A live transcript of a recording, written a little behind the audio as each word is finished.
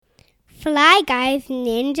Fly Guy's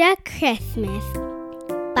Ninja Christmas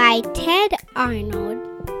by Ted Arnold.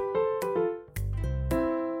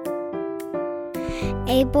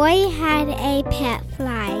 A boy had a pet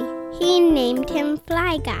fly. He named him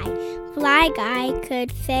Fly Guy. Fly Guy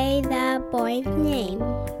could say the boy's name,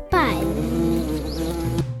 Buzz.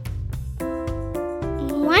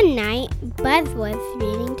 One night, Buzz was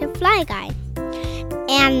reading to Fly Guy,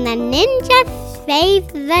 and the ninja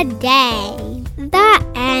saved the day. The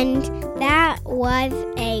end. That was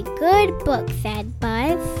a good book, said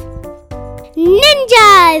Buzz.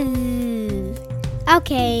 Ninjas!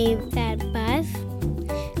 Okay, said Buzz.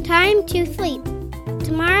 Time to sleep.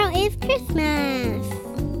 Tomorrow is Christmas.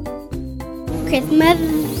 Christmas?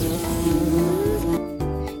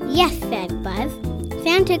 Yes, said Buzz.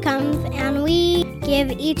 Santa comes and we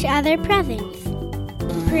give each other presents.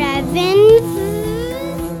 Presents?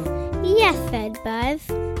 Yes, said Buzz.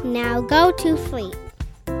 Now go to sleep.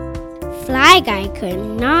 Fly Guy could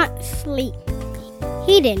not sleep.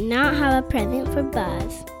 He did not have a present for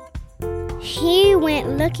Buzz. He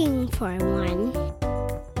went looking for one.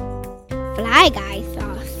 Fly Guy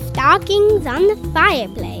saw stockings on the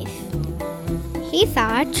fireplace. He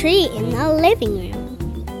saw a tree in the living room.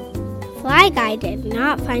 Fly Guy did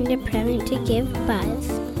not find a present to give Buzz,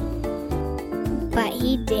 but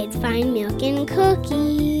he did find milk and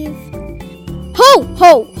cookies. Ho,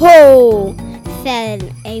 ho, ho,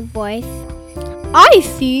 said a voice. I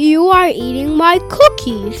see you are eating my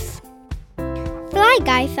cookies. Fly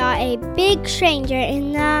Guy saw a big stranger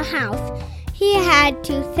in the house. He had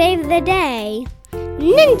to save the day.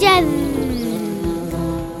 Ninjas!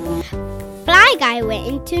 Fly Guy went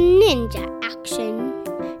into ninja action.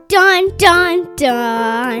 Dun, dun,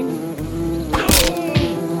 dun.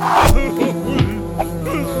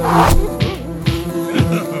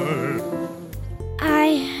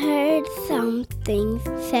 I heard something,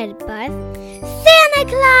 said Buzz. Santa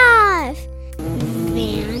Claus!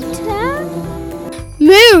 Santa?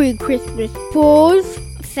 Merry Christmas, Buzz,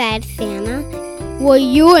 said Santa. Will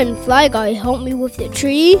you and Fly Guy help me with the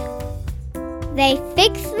tree? They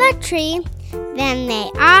fixed the tree. Then they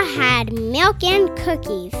all had milk and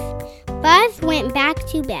cookies. Buzz went back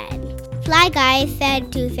to bed. Fly Guy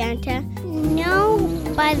said to Santa, no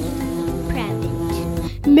Buzz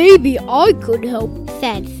present. Maybe I could help,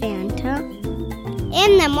 said Santa.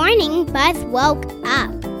 In the morning, Buzz woke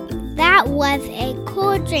up. That was a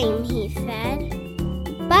cool dream, he said.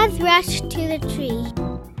 Buzz rushed to the tree.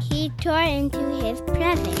 He tore into his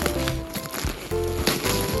present.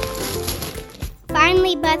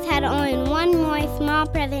 Finally, Buzz had only one more small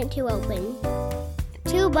present to open.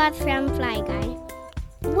 2 Buzz from Fly Guy.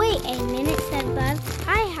 Wait a minute, said Buzz.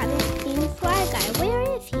 I haven't seen Fly Guy. Where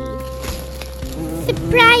is he?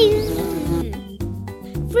 Surprise!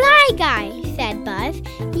 Fly Guy, said Buzz.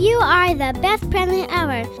 You are the best present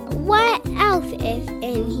ever. What else is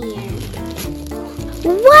in here?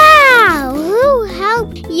 Wow! Who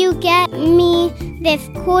helped you get me this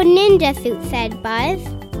cool ninja suit, said Buzz.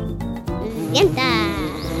 Santa.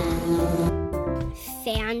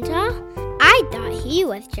 Santa? I thought he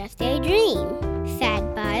was just a dream,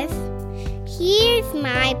 said Buzz. Here's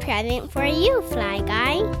my present for you, Fly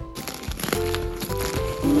Guy.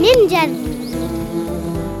 Ninjas.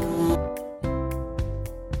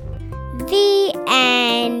 The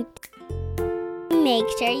end. Make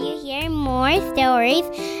sure you hear more stories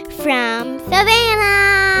from Savannah.